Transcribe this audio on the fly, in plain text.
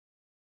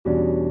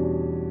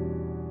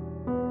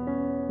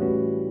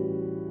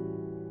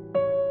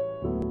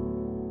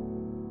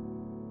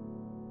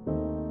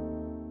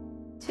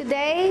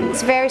Today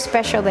is a very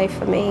special day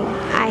for me.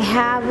 I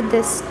have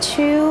these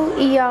two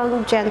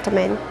young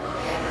gentlemen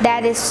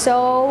that is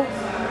so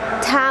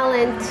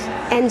talented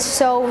and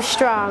so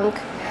strong.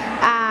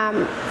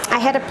 I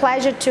had a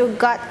pleasure to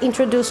get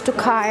introduced to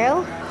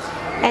Kyle,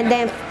 and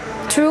then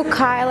through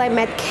Kyle I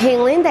met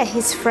Kaylin, that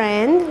his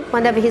friend,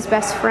 one of his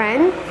best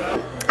friends.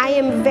 I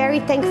am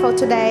very thankful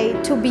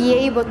today to be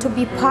able to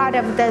be part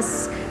of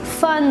this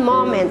fun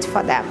moment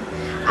for them.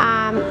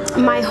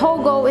 My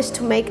whole goal is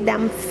to make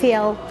them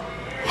feel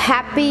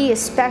happy,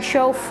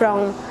 special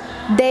from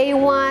day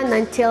one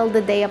until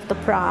the day of the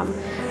prom.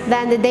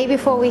 Then the day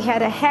before we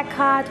had a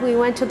haircut, we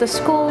went to the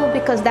school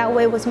because that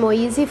way was more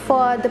easy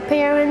for the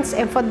parents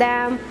and for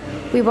them.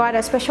 We brought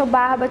a special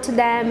barber to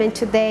them, and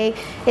today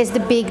is the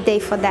big day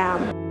for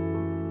them.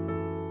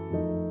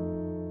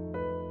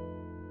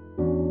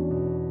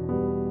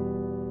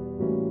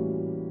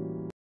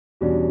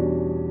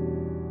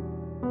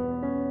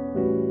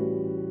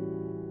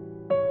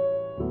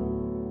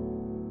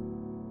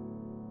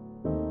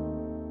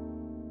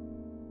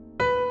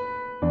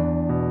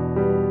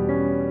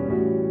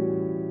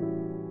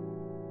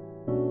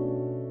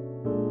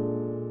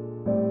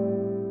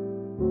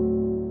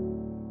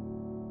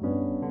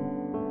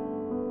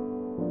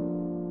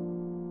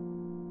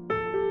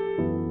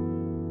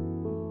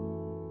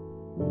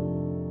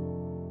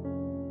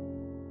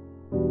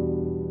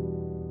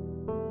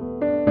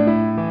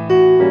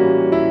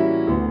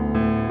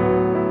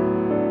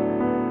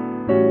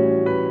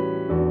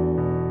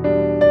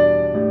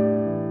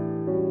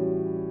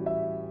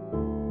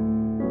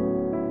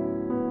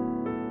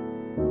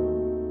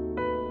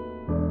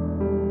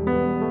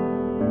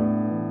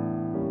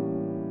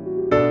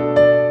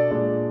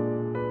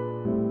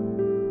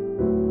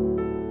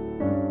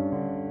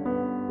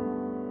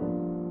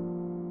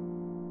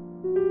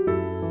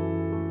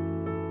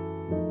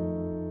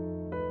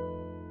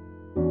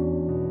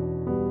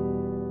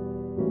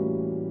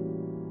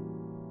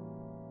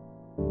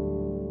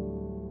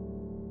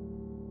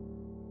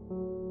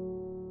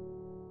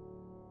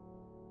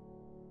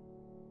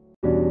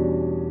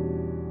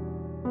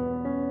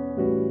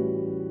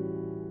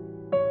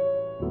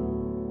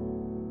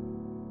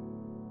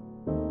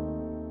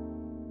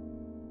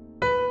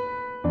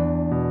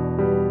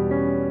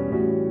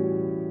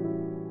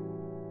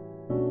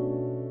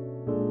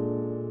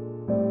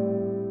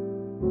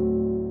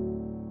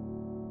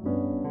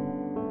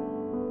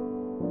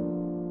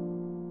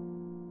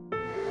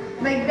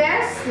 Like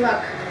this,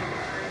 look.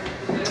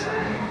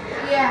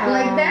 Yeah.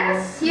 Like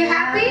this. You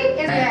happy?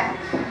 Yeah.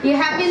 You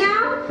happy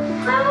now?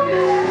 Oh,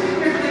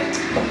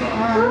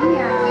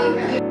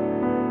 yeah.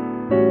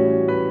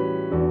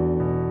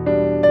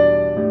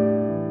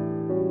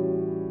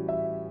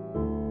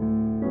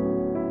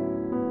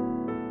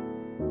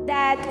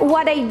 That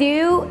what I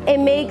do, it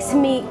makes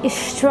me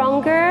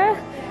stronger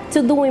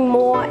to doing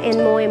more and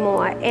more and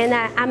more. And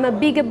I'm a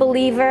bigger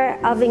believer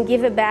of in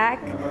give it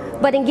back,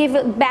 but in give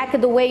it back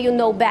the way you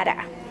know better.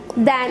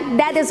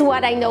 That is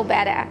what I know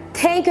better.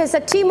 Thank you. It's a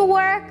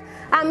teamwork.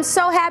 I'm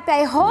so happy.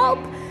 I hope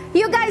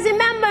you guys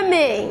remember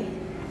me.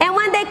 And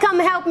one day come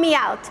help me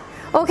out.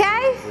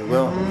 Okay? We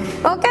will.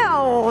 Okay.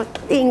 Oh,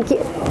 thank you.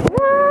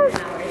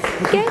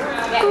 Okay.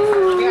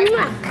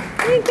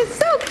 Thank you.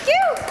 So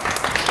cute.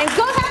 And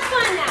go have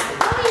fun now.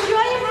 Go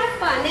enjoy and have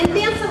fun. And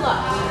dance a lot.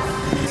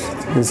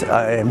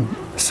 I am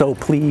so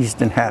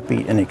pleased and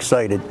happy and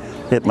excited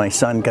that my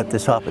son got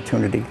this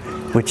opportunity,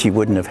 which he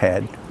wouldn't have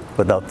had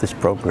without this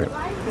program.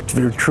 It's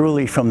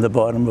truly from the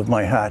bottom of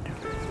my heart.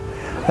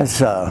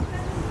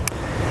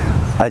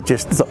 I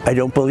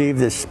don't believe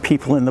there's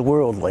people in the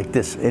world like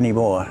this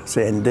anymore,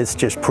 and this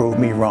just proved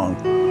me wrong,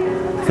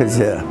 because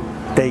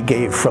they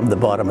gave from the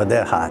bottom of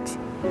their hearts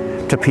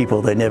to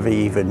people they never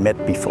even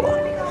met before.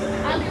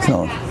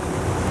 So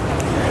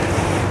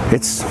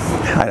it's,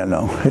 I don't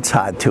know, it's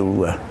hard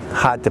to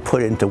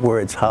put into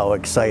words how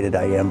excited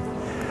I am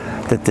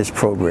that this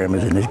program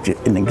is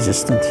in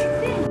existence.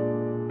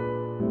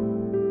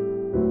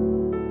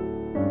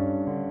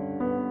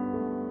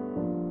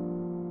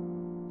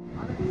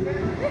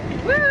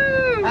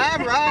 Woo! All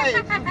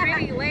right.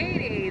 Pretty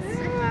ladies.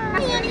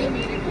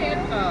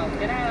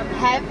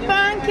 Have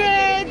fun,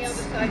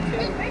 kids.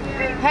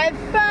 Have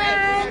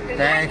fun.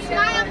 Thanks.